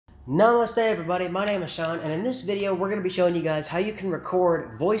Namaste everybody, my name is Sean, and in this video we're going to be showing you guys how you can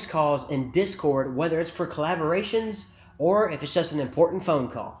record voice calls in Discord, whether it's for collaborations or if it's just an important phone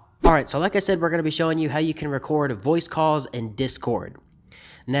call. Alright, so like I said, we're going to be showing you how you can record voice calls in Discord.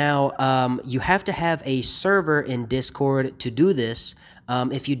 Now, you have to have a server in Discord to do this.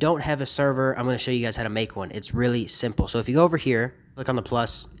 If you don't have a server, I'm going to show you guys how to make one. It's really simple. So if you go over here, click on the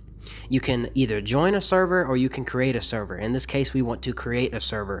plus, you can either join a server or you can create a server. In this case, we want to create a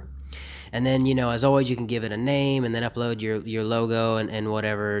server. And then, as always, you can give it a name and then upload your logo and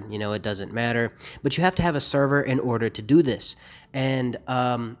whatever, it doesn't matter. But you have to have a server in order to do this. And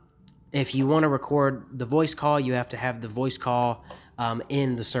if you want to record the voice call, you have to have the voice call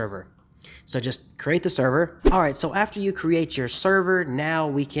in the server. So just create the server. All right, so after you create your server, now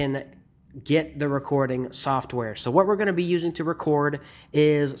we can get the recording software. So what we're going to be using to record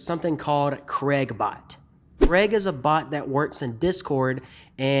is something called Craigbot. Craig is a bot that works in Discord,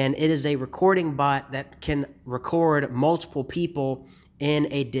 and it is a recording bot that can record multiple people in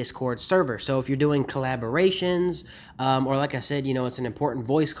a Discord server. So if you're doing collaborations, or like I said, it's an important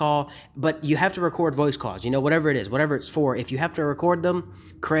voice call, but you have to record voice calls, whatever it is, whatever it's for. If you have to record them,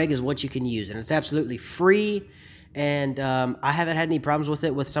 Craig is what you can use, and it's absolutely free. And I haven't had any problems with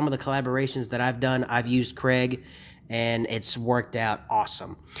it. With some of the collaborations that I've done, I've used Craig, and it's worked out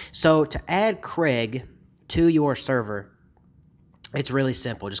awesome. So to add Craig to your server, it's really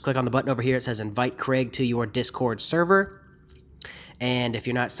simple. Just click on the button over here. It says invite Craig to your Discord server. And if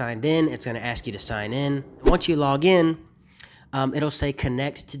you're not signed in, it's going to ask you to sign in. Once you log in, it'll say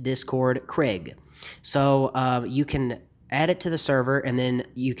connect to Discord Craig. So you can add it to the server, and then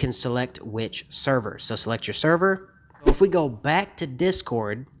you can select which server. So select your server. If we go back to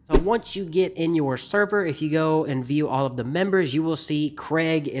Discord, so once you get in your server, if you go and view all of the members, you will see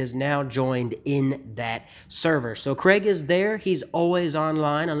Craig is now joined in that server. So Craig is there. He's always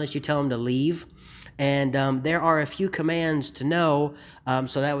online unless you tell him to leave. And there are a few commands to know,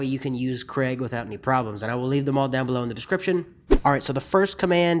 so that way you can use Craig without any problems. And I will leave them all down below in the description. All right, so the first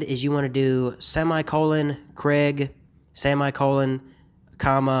command is you want to do semicolon, Craig, semicolon,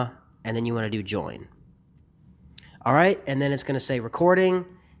 comma, and then you want to do join. All right, and then it's going to say recording,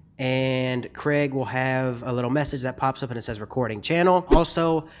 and Craig will have a little message that pops up and it says recording channel.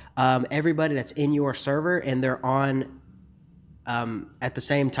 Also, everybody that's in your server and they're on at the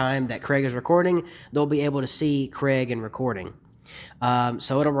same time that Craig is recording, they'll be able to see Craig and recording.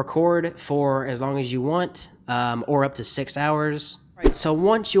 So it'll record for as long as you want, or up to 6 hours. Right, so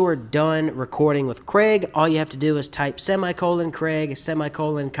once you're done recording with Craig, all you have to do is type semicolon Craig,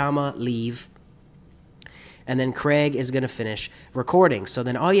 semicolon, comma, leave. And then Craig is going to finish recording. So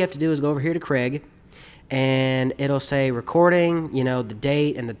then all you have to do is go over here to Craig, and it'll say recording, the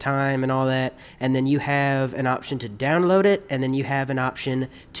date and the time and all that. And then you have an option to download it, and then you have an option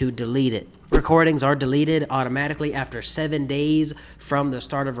to delete it. Recordings are deleted automatically after 7 days from the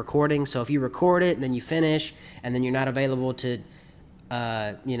start of recording. So if you record it and then you finish, and then you're not available to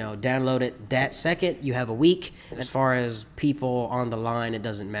download it that second, you have a week. As far as people on the line, it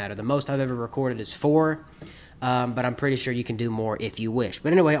doesn't matter. The most I've ever recorded is 4, but I'm pretty sure you can do more if you wish.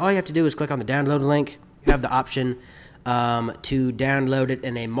 But anyway, all you have to do is click on the download link. You have the option to download it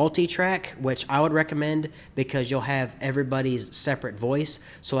in a multi-track, which I would recommend because you'll have everybody's separate voice.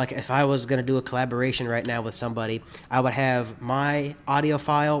 So like if I was going to do a collaboration right now with somebody, I would have my audio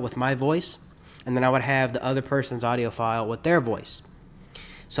file with my voice, and then I would have the other person's audio file with their voice.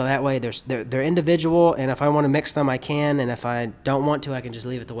 So that way they're individual, and if I want to mix them, I can, and if I don't want to, I can just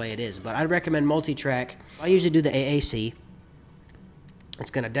leave it the way it is. But I'd recommend multi-track. I usually do the AAC. It's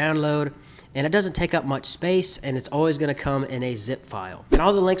going to download, and it doesn't take up much space, and it's always going to come in a zip file. And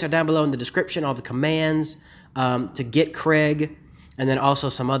all the links are down below in the description, all the commands to get Craig, and then also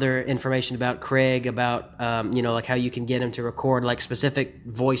some other information about Craig, about like how you can get him to record like specific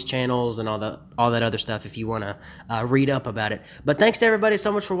voice channels and all that other stuff if you want to read up about it. But thanks to everybody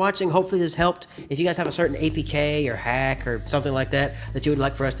so much for watching. Hopefully this helped. If you guys have a certain APK or hack or something like that that you would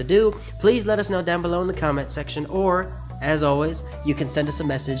like for us to do, please let us know down below in the comment section, or as always, you can send us a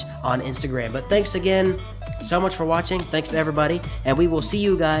message on Instagram. But thanks again so much for watching. Thanks to everybody, and we will see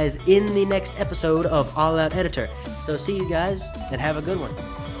you guys in the next episode of All Out Editor. So see you guys, and have a good one.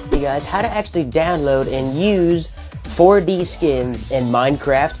 You guys, how to actually download and use 4D skins in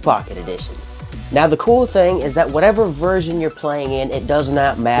Minecraft Pocket Edition. Now the cool thing is that whatever version you're playing in, it does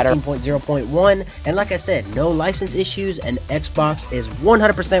not matter. 15.0.1, and like I said, no license issues, and Xbox is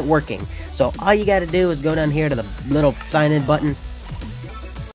 100% working. So all you gotta do is go down here to the little sign in button,